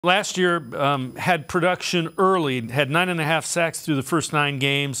Last year had production early, had 9.5 sacks through the first 9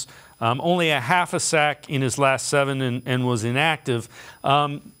 games, only a half a sack in his last 7 and was inactive.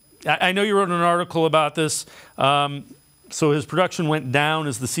 I know you wrote an article about this. So his production went down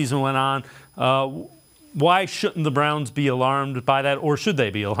as the season went on. Why shouldn't the Browns be alarmed by that, or should they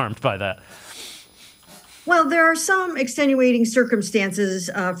be alarmed by that? Well, there are some extenuating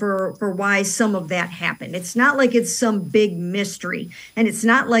circumstances for why some of that happened. It's not like it's some big mystery, and it's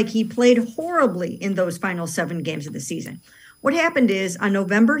not like he played horribly in those final 7 games of the season. What happened is on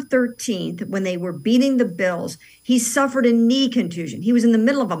November 13th, when they were beating the Bills, he suffered a knee contusion. He was in the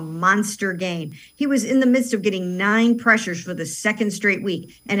middle of a monster game. He was in the midst of getting 9 pressures for the second straight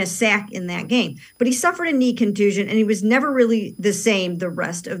week and a sack in that game. But he suffered a knee contusion, and he was never really the same the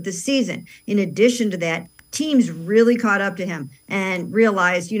rest of the season. In addition to that, teams really caught up to him and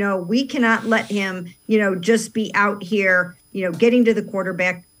realized, we cannot let him, just be out here, getting to the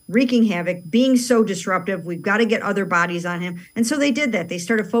quarterback, wreaking havoc, being so disruptive. We've got to get other bodies on him. And so they did that. They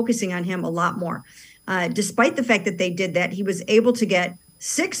started focusing on him a lot more. Despite the fact that they did that, he was able to get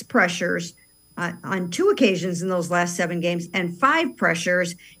 6 pressures on 2 occasions in those last 7 games and 5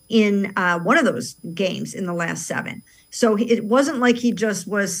 pressures in one of those games in the last 7. So it wasn't like he just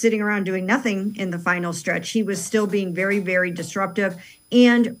was sitting around doing nothing in the final stretch. He was still being very, very disruptive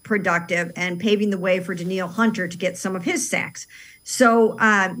and productive and paving the way for Danielle Hunter to get some of his sacks. So,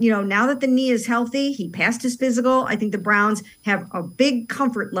 now that the knee is healthy, he passed his physical. I think the Browns have a big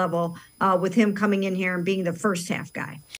comfort level with him coming in here and being the first half guy.